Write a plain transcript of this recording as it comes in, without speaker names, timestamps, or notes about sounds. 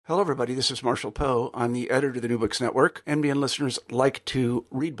Hello, everybody. This is Marshall Poe. I'm the editor of the New Books Network. NBN listeners like to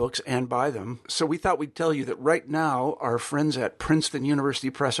read books and buy them. So we thought we'd tell you that right now, our friends at Princeton University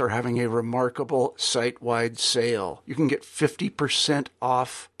Press are having a remarkable site-wide sale. You can get 50%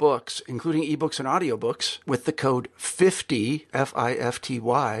 off books, including ebooks and audiobooks, with the code 50,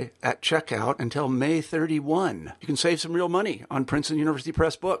 F-I-F-T-Y, at checkout until May 31. You can save some real money on Princeton University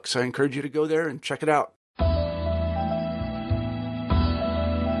Press books. I encourage you to go there and check it out.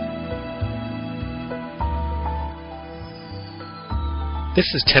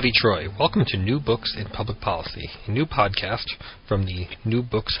 This is Teddy Troy. Welcome to New Books in Public Policy, a new podcast from the New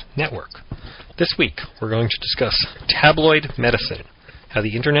Books Network. This week, we're going to discuss tabloid medicine, how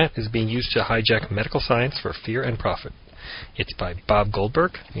the internet is being used to hijack medical science for fear and profit. It's by Bob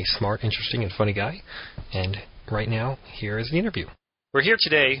Goldberg, a smart, interesting, and funny guy. And right now, here is the interview. We're here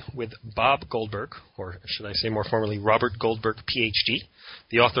today with Bob Goldberg, or should I say more formally, Robert Goldberg, Ph.D.,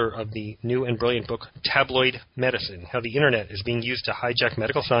 the author of the new and brilliant book, Tabloid Medicine, How the Internet is Being Used to Hijack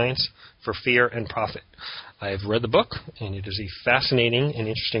Medical Science for Fear and Profit. I have read the book, and it is a fascinating and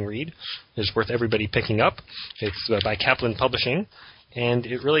interesting read. It's worth everybody picking up. It's by Kaplan Publishing, and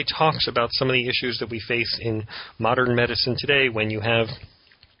it really talks about some of the issues that we face in modern medicine today when you have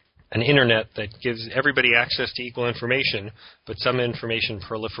an internet that gives everybody access to equal information, but some information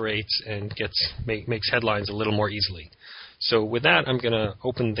proliferates and makes headlines a little more easily. So with that, I'm going to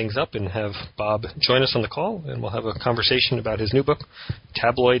open things up and have Bob join us on the call, and we'll have a conversation about his new book,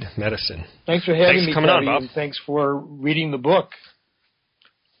 Tabloid Medicine. Thanks for having me, coming on, Bob. And thanks for reading the book.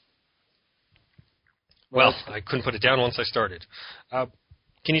 Well, I couldn't put it down once I started.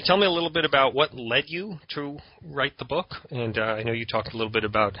 Can you tell me a little bit about what led you to write the book? And I know you talked a little bit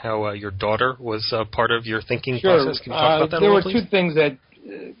about how your daughter was part of your thinking process. Can you talk about that there a were little, please? two things that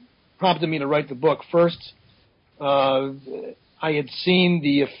prompted me to write the book. First, I had seen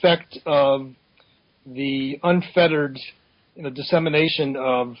the effect of the unfettered dissemination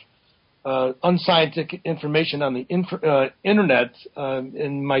of unscientific information on the internet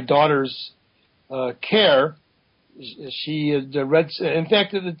in my daughter's care. She had read, in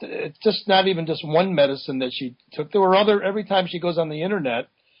fact, it's just not even just one medicine that she took. There were other, every time she goes on the internet,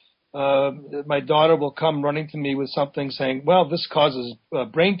 my daughter will come running to me with something saying, well, this causes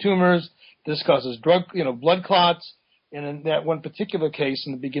brain tumors, this causes blood clots. And in that one particular case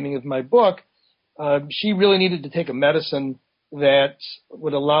in the beginning of my book, she really needed to take a medicine that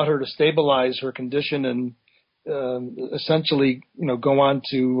would allow her to stabilize her condition and essentially, go on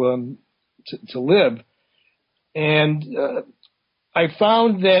to live. And I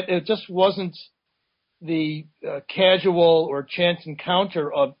found that it just wasn't the casual or chance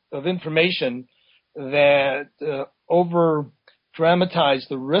encounter of information that over-dramatized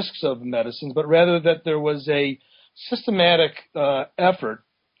the risks of medicines, but rather that there was a systematic effort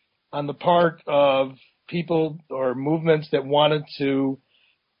on the part of people or movements that wanted to,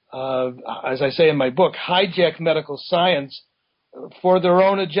 as I say in my book, hijack medical science for their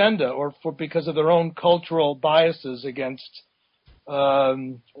own agenda or because of their own cultural biases against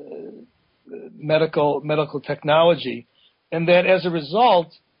medical technology, and that as a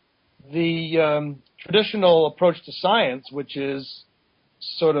result, the traditional approach to science, which is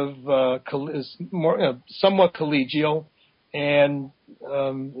sort of somewhat collegial and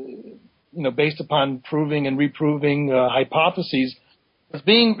based upon proving and reproving hypotheses, is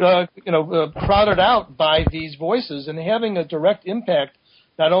being crowded out by these voices and having a direct impact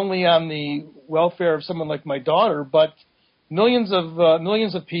not only on the welfare of someone like my daughter, but millions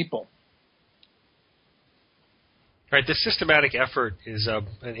of people. Right, this systematic effort is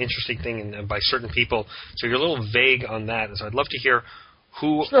an interesting thing and by certain people. So you're a little vague on that. So I'd love to hear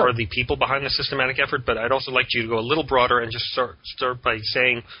who are the people behind the systematic effort, but I'd also like you to go a little broader and just start by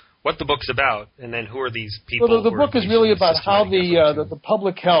saying what the book's about, and then who are these people? Well, the book is really about how the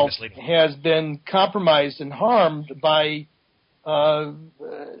public health has been compromised and harmed by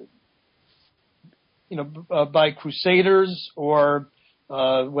by crusaders or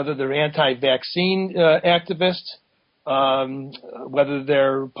whether they're anti-vaccine activists, whether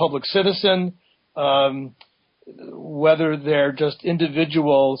they're public citizen, whether they're just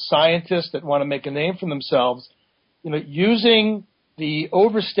individual scientists that want to make a name for themselves, using the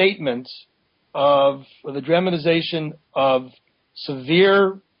overstatement of or the dramatization of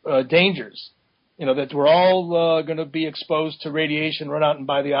severe dangers, that we're all going to be exposed to radiation, run out and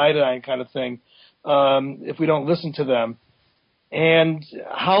buy the iodine kind of thing, if we don't listen to them, and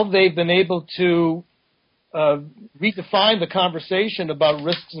how they've been able to redefine the conversation about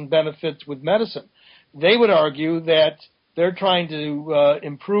risks and benefits with medicine. They would argue that they're trying to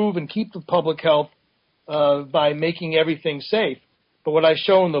improve and keep the public health by making everything safe. But what I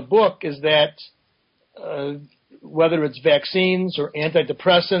show in the book is that whether it's vaccines or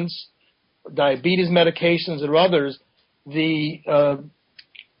antidepressants, diabetes medications, or others, the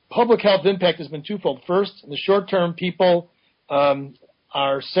public health impact has been twofold. First, in the short term, people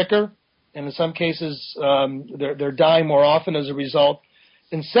are sicker, and in some cases, they're dying more often as a result.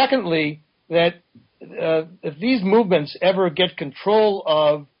 And secondly, that if these movements ever get control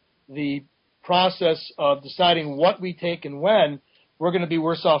of the process of deciding what we take and when, we're going to be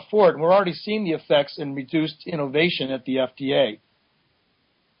worse off for it. And we're already seeing the effects in reduced innovation at the FDA.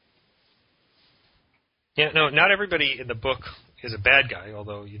 Yeah, no, not everybody in the book is a bad guy,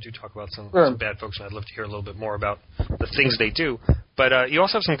 although you do talk about some bad folks, and I'd love to hear a little bit more about the things they do. But you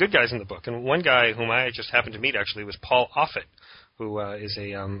also have some good guys in the book, and one guy whom I just happened to meet actually was Paul Offit, who is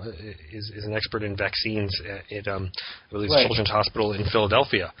an expert in vaccines at I believe Children's Hospital in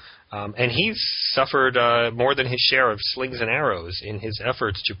Philadelphia, and he's suffered more than his share of slings and arrows in his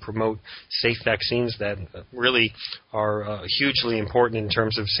efforts to promote safe vaccines that really are hugely important in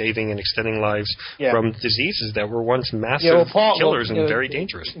terms of saving and extending lives from diseases that were once massive killers and very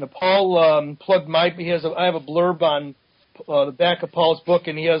dangerous. Paul plugged my. I have a blurb on the back of Paul's book,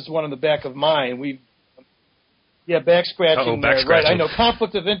 and he has one on the back of mine. Back scratching. Right, I know,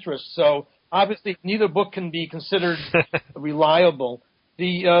 conflict of interest. So obviously, neither book can be considered reliable.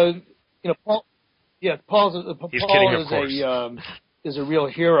 Paul is a real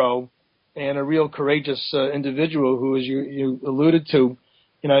hero and a real courageous individual who, as you alluded to,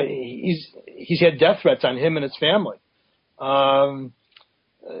 he's had death threats on him and his family.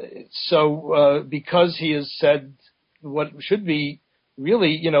 Because he has said what should be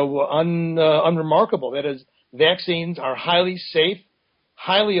really, unremarkable, that is, vaccines are highly safe,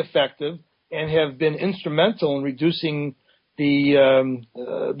 highly effective, and have been instrumental in reducing the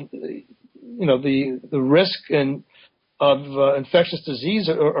risk of infectious disease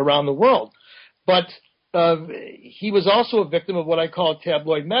around the world. But he was also a victim of what I call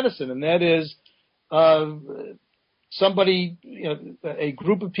tabloid medicine, and that is a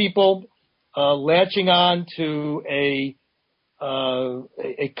group of people latching on to a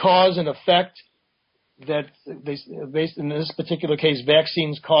cause and effect that based in this particular case,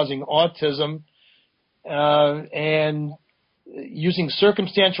 vaccines causing autism, and using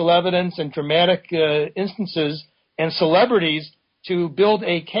circumstantial evidence and dramatic instances and celebrities to build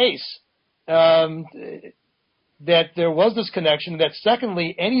a case that there was this connection, that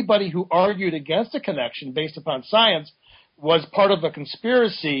secondly, anybody who argued against a connection based upon science was part of a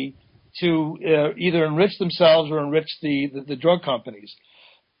conspiracy to either enrich themselves or enrich the drug companies.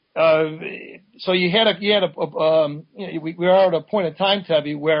 So we are at a point in time,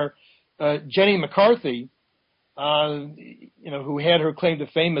 Tebby, where Jenny McCarthy, who had her claim to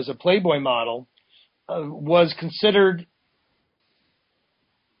fame as a Playboy model, was considered.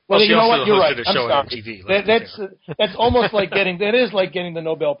 Well, you know what? You're right. I'm sorry. That's almost like getting. That is like getting the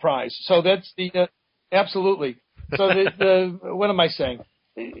Nobel Prize. So that's absolutely. So what am I saying?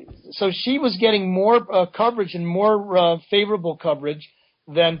 So she was getting more coverage and more favorable coverage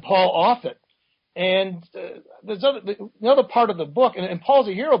than Paul Offit. And there's another part of the book, and Paul's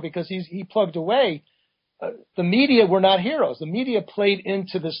a hero because he plugged away. The media were not heroes. The media played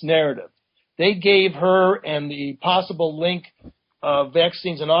into this narrative. They gave her and the possible link of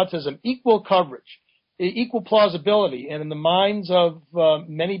vaccines and autism equal coverage, equal plausibility. And in the minds of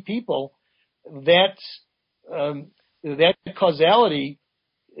many people, that causality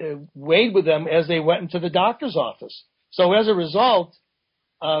weighed with them as they went into the doctor's office. So as a result,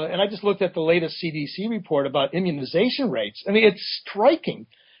 and I just looked at the latest CDC report about immunization rates. I mean, it's striking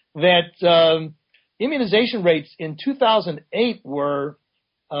that immunization rates in 2008 were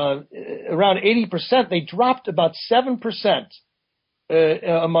around 80%. They dropped about 7%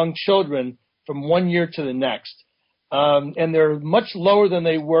 among children from one year to the next. And they're much lower than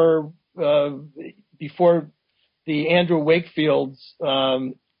they were before the Andrew Wakefield's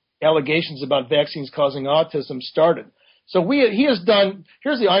allegations about vaccines causing autism started. So he has done.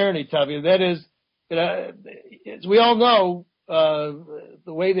 Here's the irony, Tavia. That is, as we all know,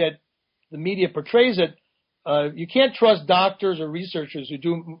 the way that the media portrays it, you can't trust doctors or researchers who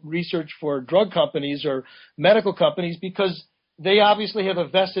do research for drug companies or medical companies because they obviously have a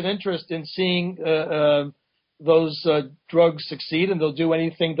vested interest in seeing those drugs succeed, and they'll do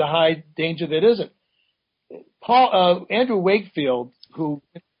anything to hide danger that isn't. Andrew Wakefield, who.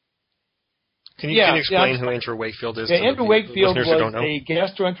 Can you explain who Andrew Wakefield is? Andrew Wakefield was a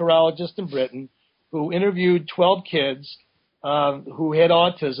gastroenterologist in Britain who interviewed 12 kids who had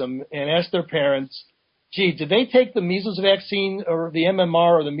autism and asked their parents, gee, did they take the measles vaccine or the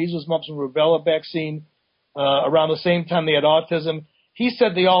MMR or the measles, mumps, and rubella vaccine around the same time they had autism? He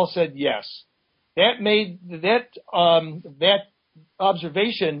said they all said yes. That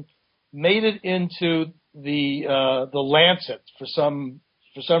observation made it into the Lancet for some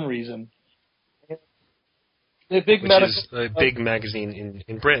reason. The big Which is a big magazine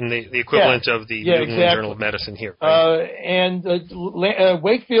in Britain, the equivalent of the New England Journal of Medicine here. Right? And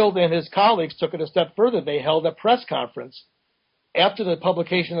Wakefield and his colleagues took it a step further. They held a press conference after the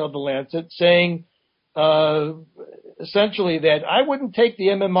publication of the Lancet saying essentially that I wouldn't take the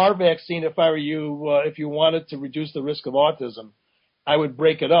MMR vaccine if I were you, if you wanted to reduce the risk of autism. I would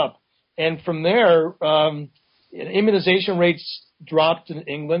break it up. And from there, immunization rates dropped in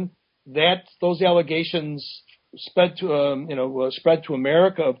England. Those allegations spread to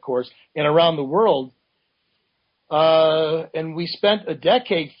America, of course, and around the world. And we spent a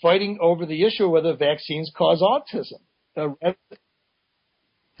decade fighting over the issue of whether vaccines cause autism.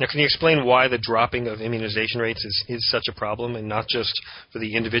 Now, can you explain why the dropping of immunization rates is such a problem, and not just for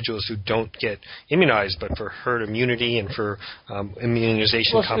the individuals who don't get immunized, but for herd immunity and for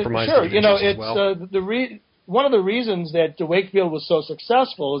immunization compromised individuals as well? One of the reasons that Wakefield was so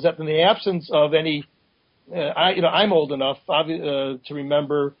successful is that in the absence of any, I'm old enough to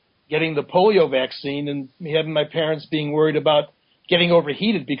remember getting the polio vaccine and having my parents being worried about getting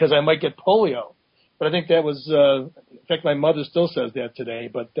overheated because I might get polio. But I think that was, in fact, my mother still says that today,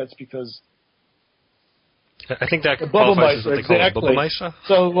 but that's because... I think that qualifies as what they call bubble mice.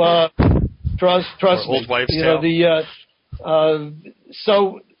 So, trust me. Old wives' tale.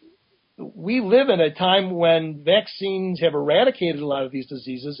 So we live in a time when vaccines have eradicated a lot of these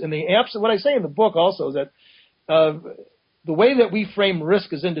diseases. And what I say in the book also is that the way that we frame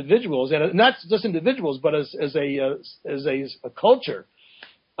risk as individuals, and not just individuals, but as a culture,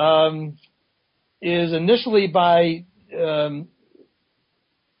 is initially by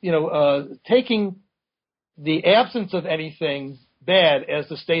taking the absence of anything bad as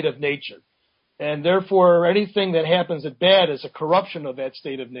the state of nature, and therefore anything that happens at bad is a corruption of that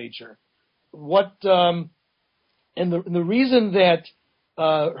state of nature. And the reason that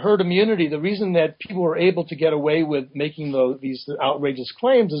herd immunity, the reason that people were able to get away with making these outrageous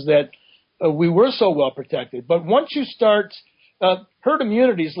claims is that we were so well protected. But once you start, herd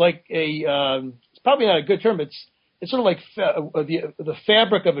immunity is like it's probably not a good term. It's sort of like the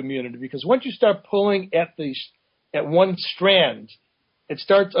fabric of immunity, because once you start pulling at one strand, it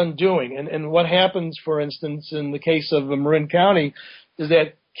starts undoing. And what happens, for instance, in the case of Marin County, is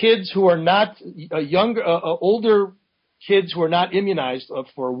that kids who are not older kids who are not immunized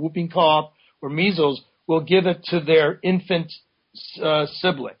for whooping cough or measles will give it to their infant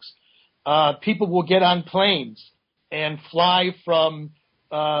siblings. People will get on planes and fly from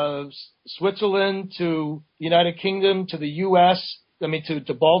Switzerland to the United Kingdom to the U.S.,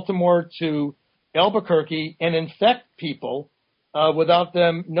 to Baltimore, to Albuquerque, and infect people without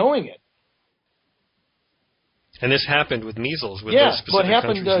them knowing it. And this happened with measles. With those specific what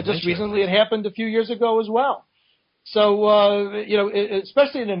happened just recently, it happened a few years ago as well. So,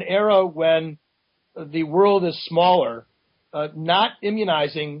 especially in an era when the world is smaller, not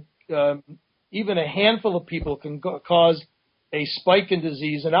immunizing even a handful of people can cause a spike in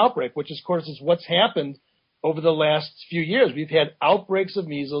disease and outbreak, which, of course, is what's happened over the last few years. We've had outbreaks of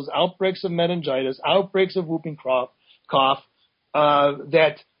measles, outbreaks of meningitis, outbreaks of whooping cough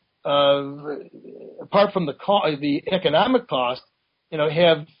that, apart from the economic cost,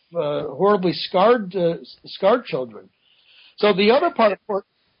 have horribly scarred children. So the other part, of course,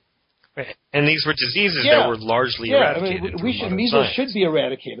 right. And these were diseases that were largely eradicated. Measles should be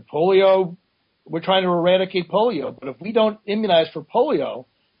eradicated. Polio, we're trying to eradicate polio, but if we don't immunize for polio,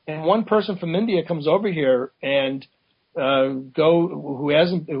 and one person from India comes over here and who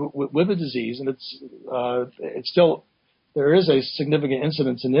hasn't with the disease, and it's still there is a significant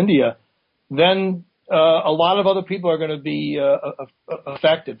incidence in India, then a lot of other people are going to be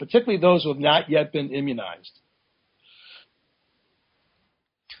affected, particularly those who have not yet been immunized.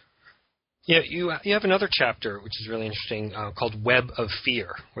 Yeah, you have another chapter, which is really interesting, called Web of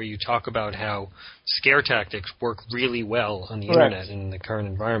Fear, where you talk about how scare tactics work really well on the Internet in the current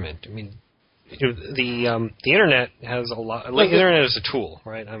environment. I mean, the Internet has a lot. The Internet is a tool,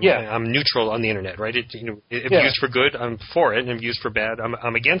 right? I'm neutral on the Internet, right? If used for good, I'm for it, and if used for bad,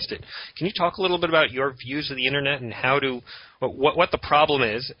 I'm against it. Can you talk a little bit about your views of the Internet and what the problem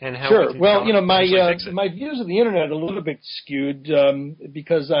is and how? Sure. We can fix it? My views of the Internet are a little bit skewed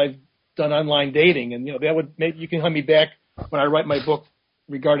because I've done online dating, and that would maybe you can hunt me back when I write my book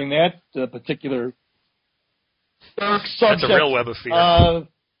regarding that particular subject. That's a real web of fear.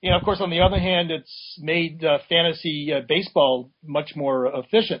 Of course, on the other hand, it's made fantasy baseball much more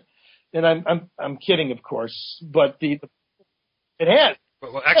efficient. And I'm kidding, of course, but It has.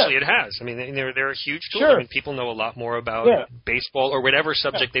 Well, actually, it has. I mean, they're a huge tool. Sure. I mean, people know a lot more about baseball or whatever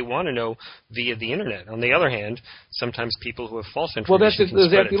subject they want to know via the internet. On the other hand, sometimes people who have false information Well, that's can spread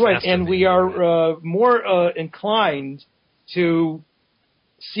exactly it right. faster And than we the are more inclined to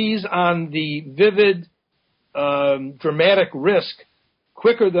seize on the vivid, dramatic risk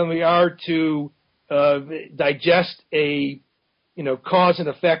quicker than we are to digest a cause and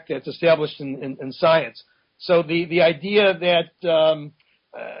effect that's established in science. So the idea that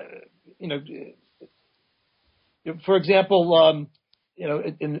for example,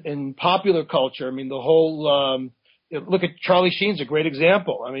 in popular culture, I mean, the whole look at Charlie Sheen's a great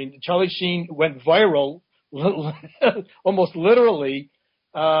example. I mean, Charlie Sheen went viral almost literally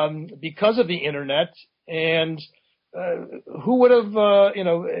because of the internet, and who would have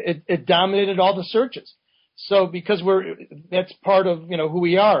it dominated all the searches. So because that's part of who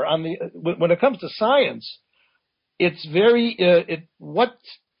we are. When it comes to science, it's very what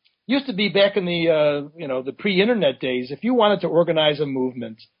used to be back in the pre-internet days. If you wanted to organize a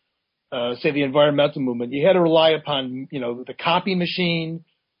movement, say the environmental movement, you had to rely upon the copy machine,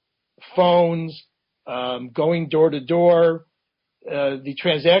 phones, going door to door. The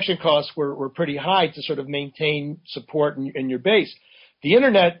transaction costs were pretty high to sort of maintain support in your base. The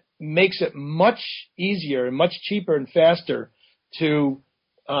internet makes it much easier and much cheaper and faster to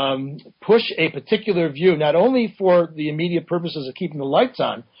push a particular view, not only for the immediate purposes of keeping the lights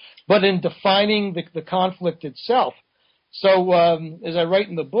on, but in defining the conflict itself. So as I write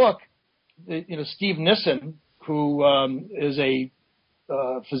in the book, Steve Nissen, who is a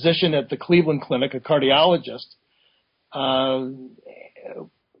physician at the Cleveland Clinic, a cardiologist,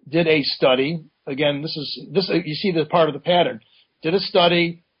 did a study. Again, this you see the part of the pattern. Did a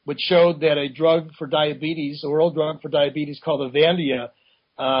study which showed that a drug for diabetes, oral drug for diabetes called Avandia,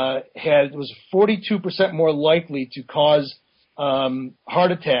 was 42% more likely to cause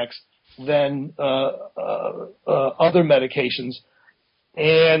heart attacks than other medications,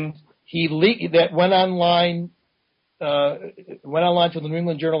 and that went online to the New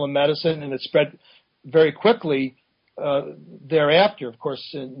England Journal of Medicine, and it spread very quickly thereafter. Of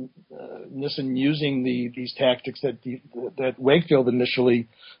course, Nissen using these tactics that Wakefield initially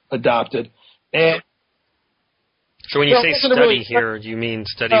adopted. And so when you say study here, do you mean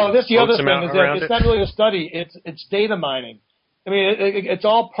study? No, that's the other thing. Is that it's not really a study. It's data mining. I mean, it's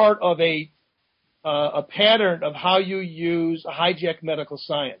all part of a pattern of how you hijack medical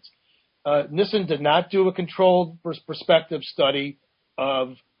science. Nissen did not do a controlled prospective study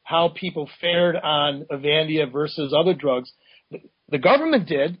of how people fared on Avandia versus other drugs. The government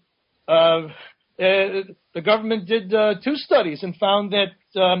did. The government did 2 studies and found that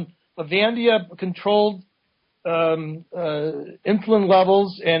Avandia controlled insulin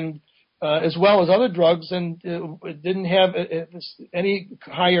levels and as well as other drugs, and it didn't have any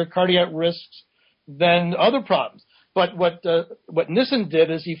higher cardiac risks than other problems. But what Nissen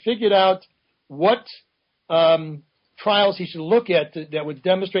did is he figured out what trials he should look at that would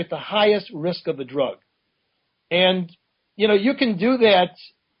demonstrate the highest risk of the drug. And you can do that.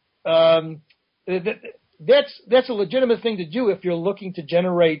 That's a legitimate thing to do if you're looking to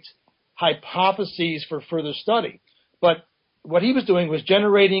generate hypotheses for further study. But what he was doing was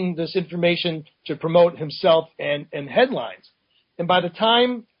generating this information to promote himself and headlines. And by the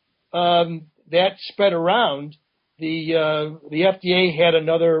time that spread around, the FDA had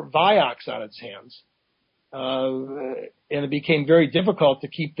another Vioxx on its hands. And it became very difficult to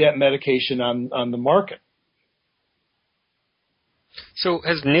keep that medication on the market. So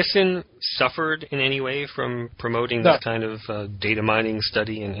has Nissen suffered in any way from promoting this kind of data mining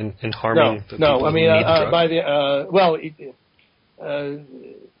study and harming the people who need the drug?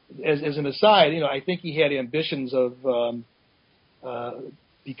 As an aside, I think he had ambitions of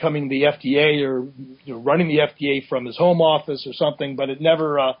becoming the FDA or running the FDA from his home office or something, but it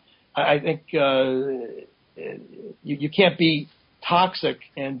never. I think you can't be toxic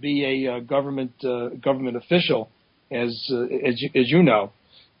and be a government official, as you know.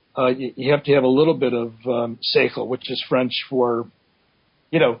 You have to have a little bit of seichel, which is French for,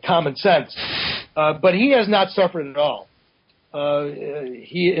 common sense. But he has not suffered at all.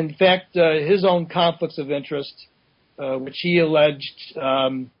 In fact, his own conflicts of interest, which he alleged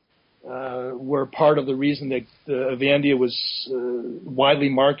were part of the reason that Avandia was widely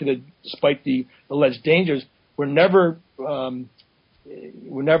marketed, despite the alleged dangers, were never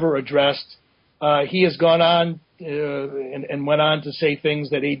addressed. He has gone on and went on to say things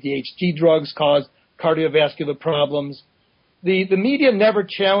that ADHD drugs cause cardiovascular problems. The media never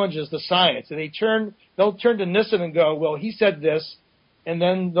challenges the science, and they'll turn to Nissen and go, well, he said this, and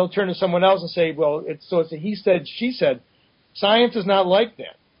then they'll turn to someone else and say, well, it's a he said, she said. Science is not like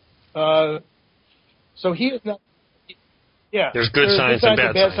that. So he is not. Yeah, there's good science and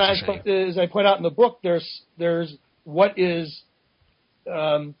bad science. But as I point out in the book, there's what is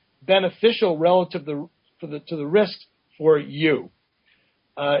beneficial relative to the risk for you,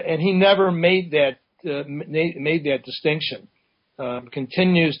 and he never made that distinction.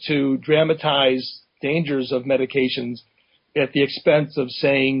 Continues to dramatize dangers of medications at the expense of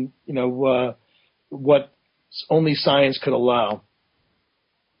saying, what only science could allow.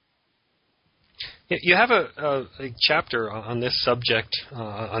 You have a chapter on this subject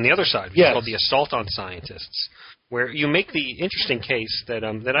on the other side, which is called The Assault on Scientists, where you make the interesting case that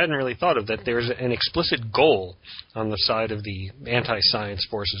I hadn't really thought of, that there's an explicit goal on the side of the anti-science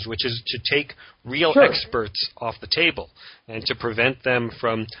forces, which is to take real experts off the table and to prevent them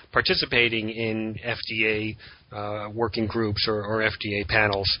from participating in FDA working groups or FDA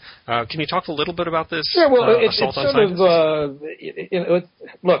panels. Can you talk a little bit about this assault on scientists?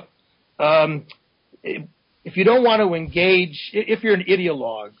 Look, if you don't want to engage, if you're an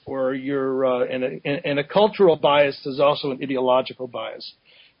ideologue or you're and a cultural bias is also an ideological bias.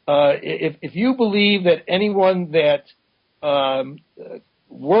 If you believe that anyone that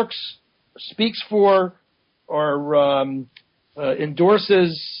speaks for, or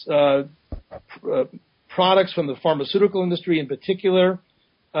endorses products from the pharmaceutical industry in particular,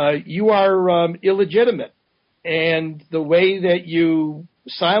 you are illegitimate. And the way that you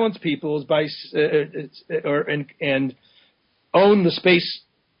silence people is by and own the space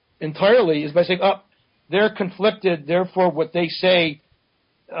entirely is by saying, they're conflicted, therefore what they say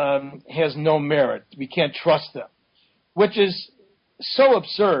has no merit. We can't trust them, which is so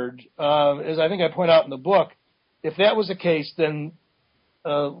absurd. As I think I point out in the book, if that was the case, then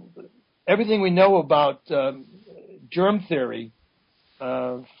everything we know about germ theory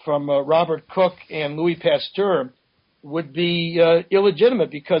from Robert Koch and Louis Pasteur would be illegitimate,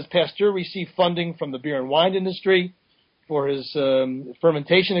 because Pasteur received funding from the beer and wine industry for his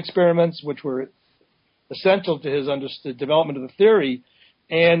fermentation experiments, which were essential to his development of the theory.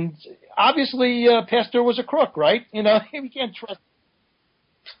 And obviously, Pasteur was a crook, right? We can't trust.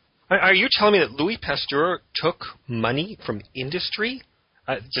 Are you telling me that Louis Pasteur took money from industry?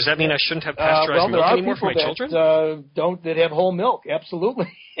 Does that mean I shouldn't have pasteurized milk anymore for my children? That have whole milk,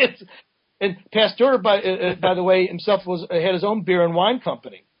 absolutely. And Pasteur, by the way, himself had his own beer and wine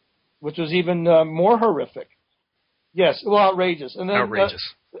company, which was even more horrific. Yes, well, outrageous. And then, outrageous.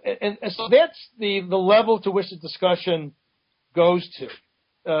 And so that's the level to which the discussion goes to.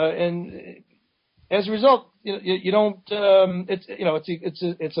 And as a result, you don't.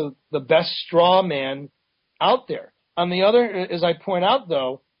 It's the best straw man out there. On the other, as I point out,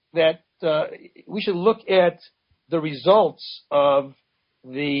 though, that we should look at the results of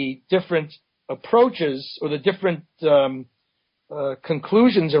the different approaches or the different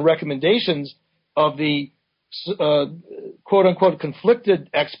conclusions and recommendations of the quote-unquote conflicted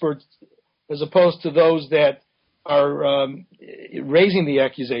experts, as opposed to those that are raising the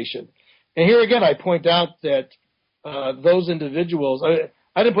accusation. And here again, I point out that those individuals, I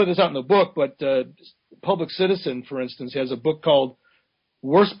didn't put this out in the book, but Public Citizen, for instance, has a book called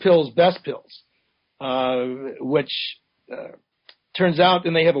Worst Pills, Best Pills, which turns out,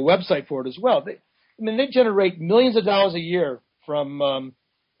 and they have a website for it as well. They generate millions of dollars a year from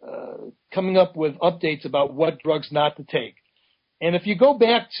coming up with updates about what drugs not to take. And if you go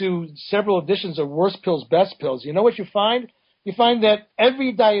back to several editions of Worst Pills, Best Pills, you know what you find? You find that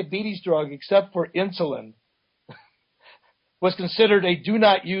every diabetes drug except for insulin was considered a do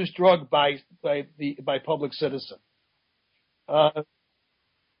not use drug by Public Citizen. What's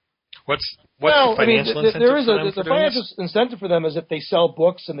the financial incentive? The financial incentive for them is if they sell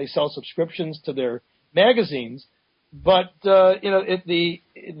books and they sell subscriptions to their magazines, but they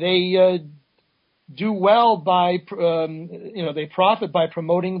do well by they profit by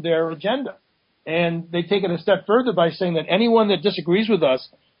promoting their agenda, and they take it a step further by saying that anyone that disagrees with us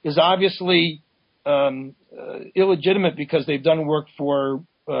is obviously illegitimate because they've done work for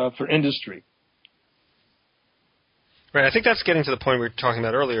industry. Right, I think that's getting to the point we were talking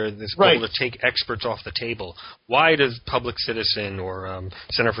about earlier, this goal to take experts off the table. Why does Public Citizen or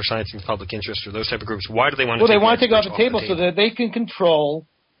Center for Science and Public Interest or those type of groups, why do they want to take experts off the table? Well, they want to take off the table so that they can control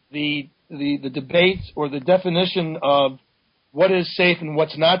the debate or the definition of what is safe and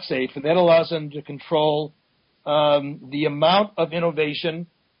what's not safe, and that allows them to control the amount of innovation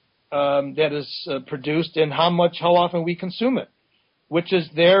that is produced and how often we consume it, which is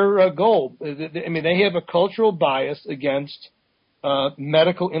their goal. They have a cultural bias against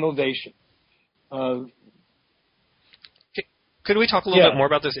medical innovation. Could we talk a little bit more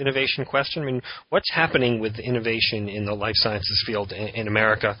about this innovation question? I mean, what's happening with innovation in the life sciences field in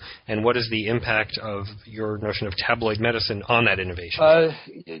America, and what is the impact of your notion of tabloid medicine on that innovation?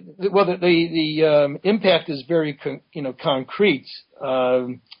 Well, the impact is very concrete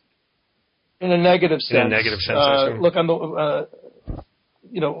in a negative sense. In a negative sense. Look, on the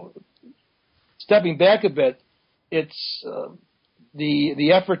stepping back a bit, it's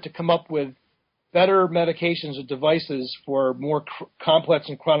the effort to come up with better medications or devices for more complex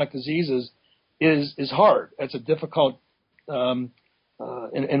and chronic diseases is hard. It's a difficult and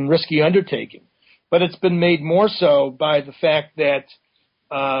risky undertaking. But it's been made more so by the fact that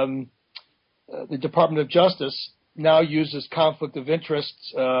the Department of Justice now uses conflict of interest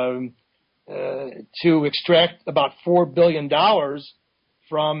to extract about $4 billion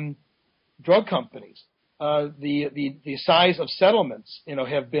from drug companies. The size of settlements,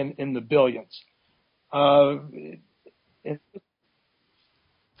 have been in the billions. How do they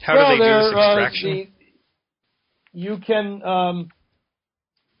do this extraction? You can,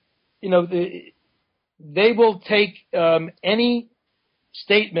 they will take any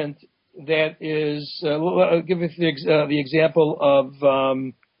statement that is. I'll give you the example of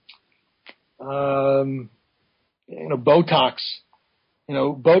Botox.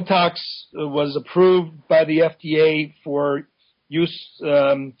 Botox was approved by the FDA for use.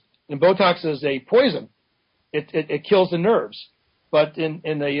 And Botox is a poison. It kills the nerves. But in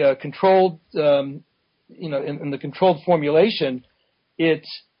a controlled, in the controlled formulation, it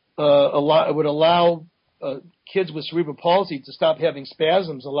would allow kids with cerebral palsy to stop having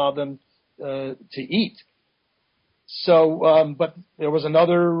spasms, allow them to eat. So, but there was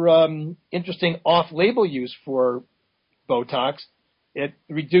another interesting off-label use for Botox. It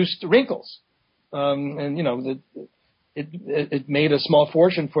reduced wrinkles, It made a small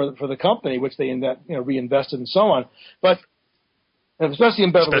fortune for the company, which they reinvested and so on. But especially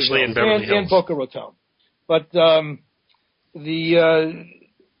in Beverly Hills and Boca Raton. But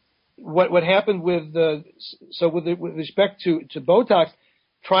what happened with respect to Botox,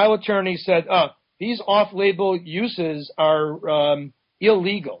 trial attorneys said, these off-label uses are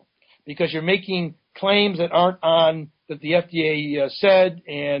illegal because you're making claims that aren't on that the FDA said,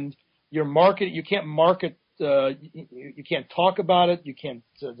 and you can't market. You can't talk about it. You can't.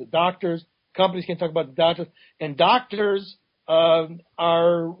 The companies can't talk about the doctors, and doctors are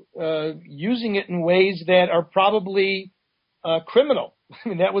using it in ways that are probably criminal. I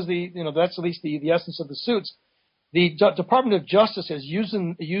mean, that was that's at least the essence of the suits. The Department of Justice has used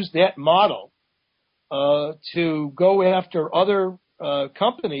that model to go after other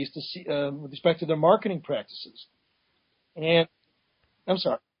companies to see with respect to their marketing practices. And I'm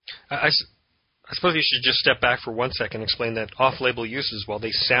sorry. I suppose you should just step back for 1 second and explain that off-label uses, while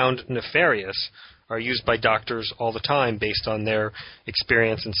they sound nefarious, are used by doctors all the time based on their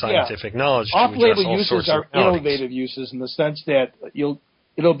experience and scientific knowledge. Off-label uses are innovative uses in the sense that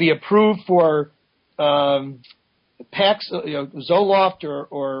it'll be approved for Zoloft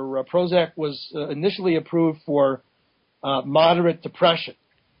or Prozac was initially approved for moderate depression,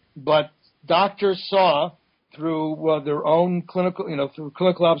 but doctors saw through their own through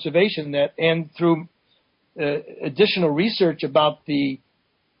clinical observation and through additional research about the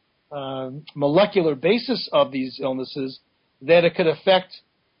molecular basis of these illnesses, that it could affect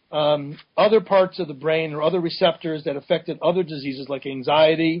other parts of the brain or other receptors that affected other diseases like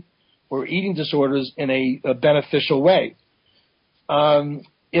anxiety or eating disorders in a beneficial way.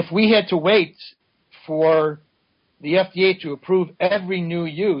 If we had to wait for the FDA to approve every new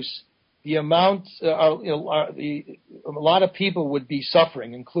use, the amount, a lot of people would be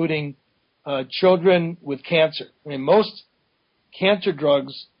suffering, including children with cancer. I mean, most cancer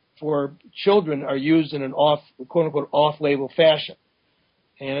drugs for children are used in an quote-unquote off-label fashion.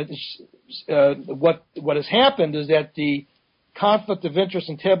 And what has happened is that the conflict of interest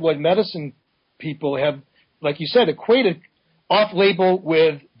in tabloid medicine people have, like you said, equated off-label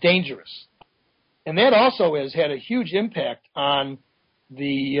with dangerous. And that also has had a huge impact on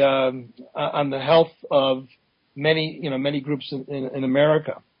the health of many groups in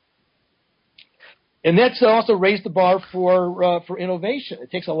America. And that's also raised the bar for innovation. It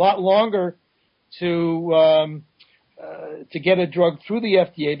takes a lot longer to get a drug through the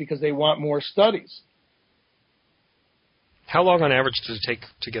FDA because they want more studies. How long on average does it take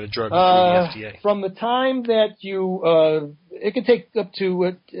to get a drug through the FDA? From the time that it can take up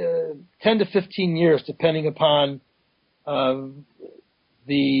to 10 to 15 years, depending upon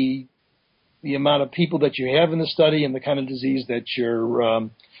the amount of people that you have in the study and the kind of disease that you're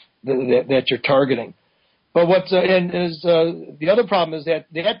targeting. But the other problem is that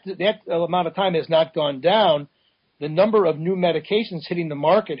amount of time has not gone down the number of new medications hitting the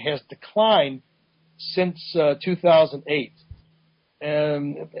market has declined since 2008.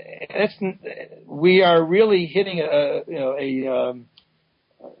 We are really hitting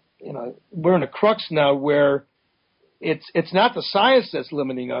we're in a crux now where it's not the science that's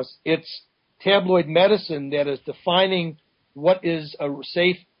limiting us. It's tabloid medicine that is defining what is a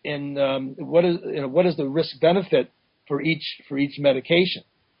safe and what is the risk benefit for each medication.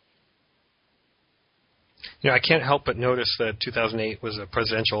 I can't help but notice that 2008 was a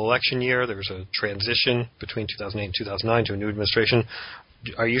presidential election year. There was a transition between 2008 and 2009 to a new administration.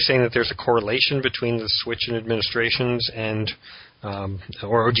 Are you saying that there's a correlation between the switch in administrations and,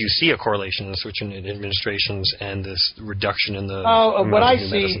 or do you see a correlation in the switch in administrations and this reduction in the what I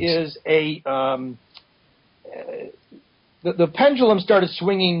see is the pendulum started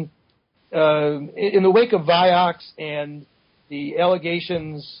swinging in the wake of Vioxx and the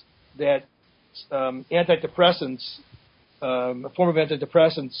allegations that antidepressants, a form of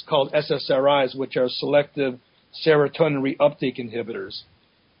antidepressants called SSRIs, which are selective serotonin reuptake inhibitors.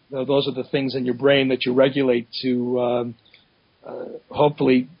 Those are the things in your brain that you regulate to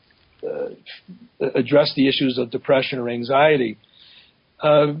hopefully address the issues of depression or anxiety.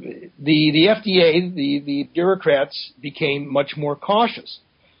 The FDA, the bureaucrats, became much more cautious.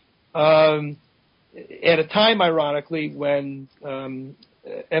 At a time, ironically, when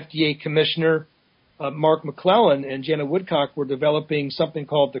FDA Commissioner Mark McClellan and Janet Woodcock were developing something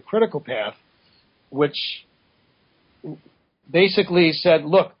called the critical path, which basically said,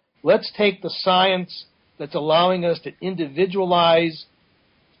 look, let's take the science that's allowing us to individualize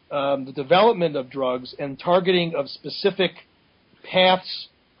the development of drugs and targeting of specific paths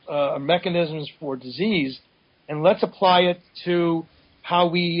or mechanisms for disease, and let's apply it to how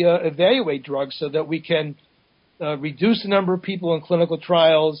we evaluate drugs so that we can reduce the number of people in clinical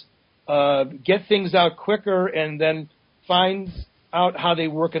trials, get things out quicker, and then find out how they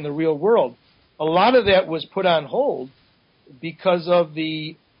work in the real world. A lot of that was put on hold because of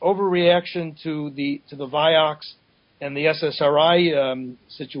the overreaction to the Vioxx and the SSRI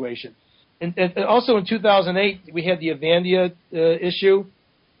situation. And also in 2008, we had the Avandia issue,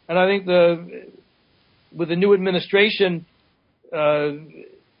 and I think with the new administration,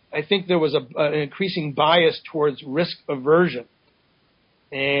 I think there was an increasing bias towards risk aversion.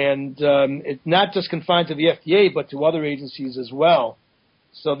 And it's not just confined to the FDA, but to other agencies as well.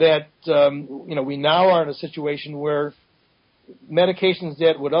 So that, we now are in a situation where medications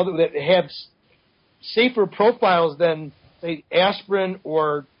that have safer profiles than, say, aspirin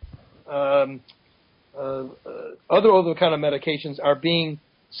or other kind of medications are being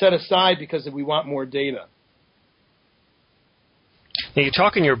set aside because we want more data. Now, you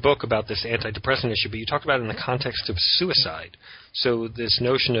talk in your book about this antidepressant issue, but you talk about it in the context of suicide. So this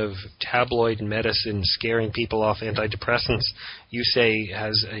notion of tabloid medicine scaring people off antidepressants, you say,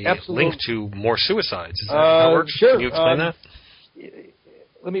 has a Absolutely. link to more suicides. Is that how it works? Sure. Can you explain that?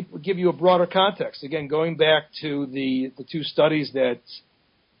 Let me give you a broader context. Again, going back to the two studies that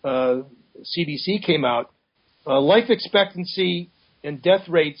CDC came out, life expectancy and death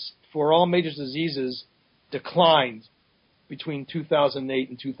rates for all major diseases declined between 2008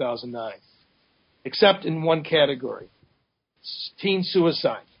 and 2009, except in one category, teen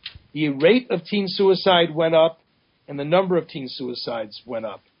suicide. The rate of teen suicide went up, and the number of teen suicides went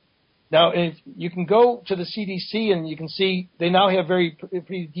up. Now, if you can go to the CDC and you can see they now have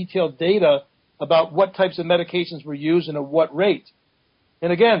pretty detailed data about what types of medications were used and at what rate.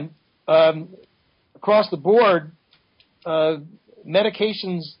 And again, across the board,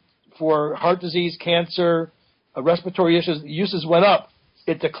 medications for heart disease, cancer, respiratory issues, uses went up.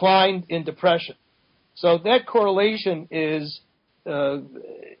 It declined in depression. So that correlation is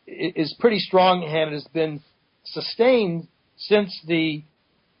pretty strong, and it has been sustained since the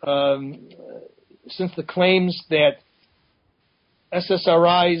claims that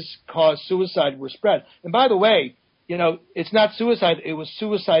SSRIs cause suicide were spread. And by the way, it's not suicide; it was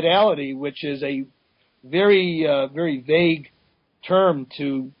suicidality, which is a very very vague term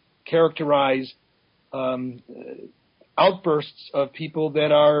to characterize outbursts of people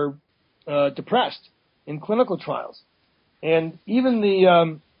that are depressed in clinical trials. And even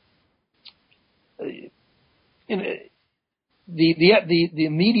the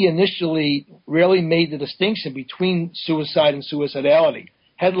media initially rarely made the distinction between suicide and suicidality.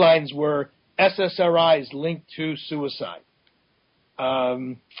 Headlines were SSRIs linked to suicide.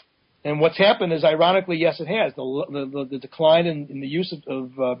 And what's happened is, ironically, yes, it has. The decline in the use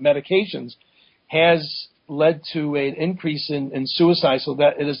of medications has led to an increase in suicide, so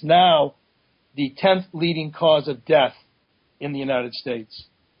that it is now the 10th leading cause of death in the United States.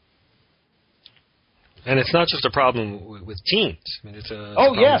 And it's not just a problem with teens. I mean, it's a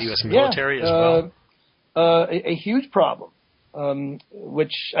problem with the U.S. military as well. A huge problem,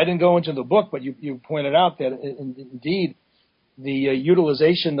 which I didn't go into the book, but you pointed out that indeed the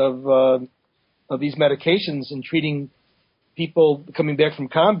utilization of these medications in treating people coming back from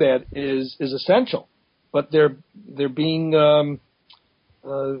combat is essential, but they're being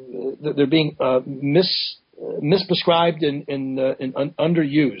misprescribed and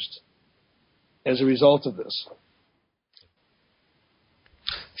underused as a result of this.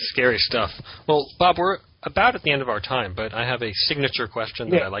 Scary stuff. Well, Bob, we're about at the end of our time, but I have a signature question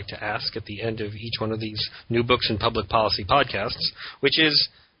that I like to ask at the end of each one of these New Books in Public Policy podcasts, which is,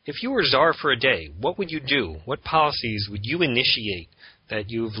 if you were czar for a day, what would you do? What policies would you initiate that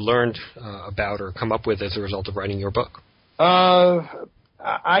you've learned about or come up with as a result of writing your book?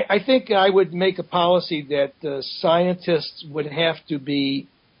 I think I would make a policy that scientists would have to be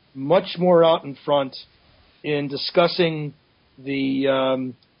much more out in front in discussing the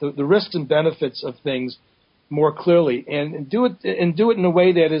risks and benefits of things more clearly, and do it in a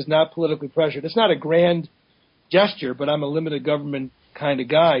way that is not politically pressured. It's not a grand gesture, but I'm a limited government kind of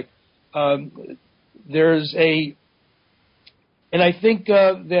guy. And I think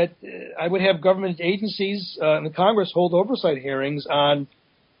that I would have government agencies and the Congress hold oversight hearings on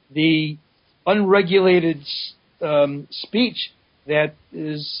the unregulated speech that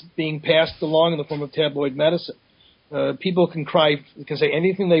is being passed along in the form of tabloid medicine. People can say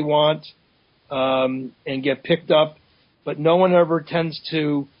anything they want and get picked up, but no one ever tends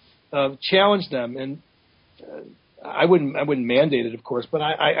to challenge them. And I wouldn't mandate it, of course, but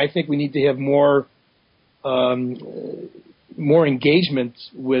I think we need to have more engagement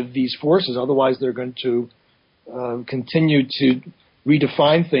with these forces. Otherwise, they're going to continue to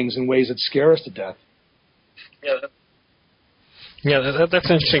redefine things in ways that scare us to death. Yeah, that's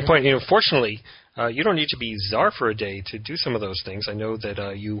an interesting point. Fortunately, you don't need to be czar for a day to do some of those things. I know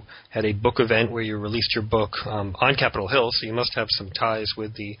that you had a book event where you released your book on Capitol Hill, so you must have some ties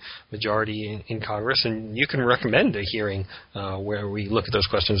with the majority in Congress, and you can recommend a hearing where we look at those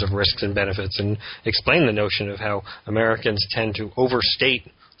questions of risks and benefits and explain the notion of how Americans tend to overstate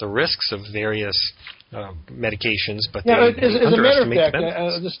the risks of various medications, but they underestimate the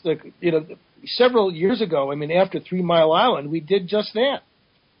benefits. Several years ago, after 3 Mile Island, we did just that.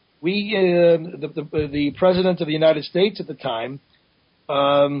 We, the President of the United States at the time,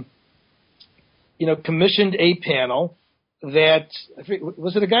 commissioned a panel that,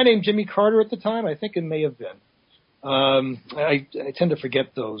 was it a guy named Jimmy Carter at the time? I think it may have been. I tend to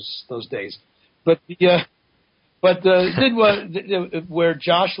forget those days, but where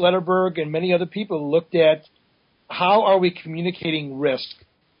Josh Lederberg and many other people looked at how are we communicating risk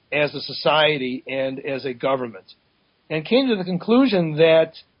as a society and as a government, and came to the conclusion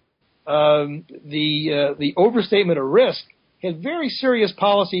that the overstatement of risk had very serious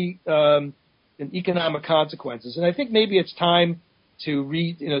policy and economic consequences. And I think maybe it's time to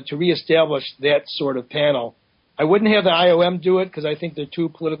reestablish that sort of panel. I wouldn't have the IOM do it because I think they're too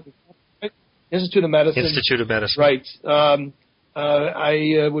politically. Institute of Medicine. Right.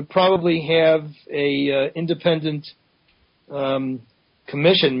 I would probably have a independent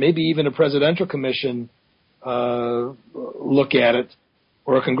commission, maybe even a presidential commission, look at it,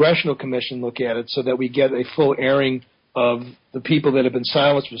 or a congressional commission look at it, so that we get a full airing of the people that have been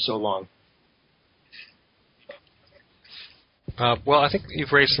silenced for so long. Well, I think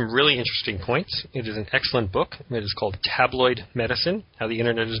you've raised some really interesting points. It is an excellent book. It is called Tabloid Medicine, How the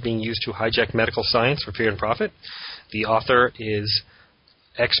Internet is Being Used to Hijack Medical Science for Fear and Profit. The author is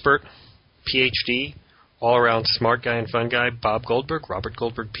expert, PhD, all-around smart guy and fun guy, Bob Goldberg, Robert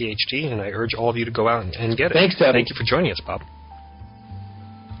Goldberg, PhD, and I urge all of you to go out and get it. Thanks, Tabby. Thank you for joining us, Bob.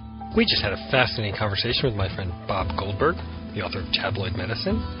 We just had a fascinating conversation with my friend Bob Goldberg, the author of Tabloid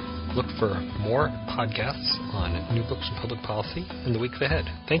Medicine. Look for more podcasts on New Books in Public Policy in the weeks ahead.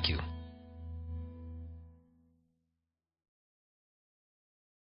 Thank you.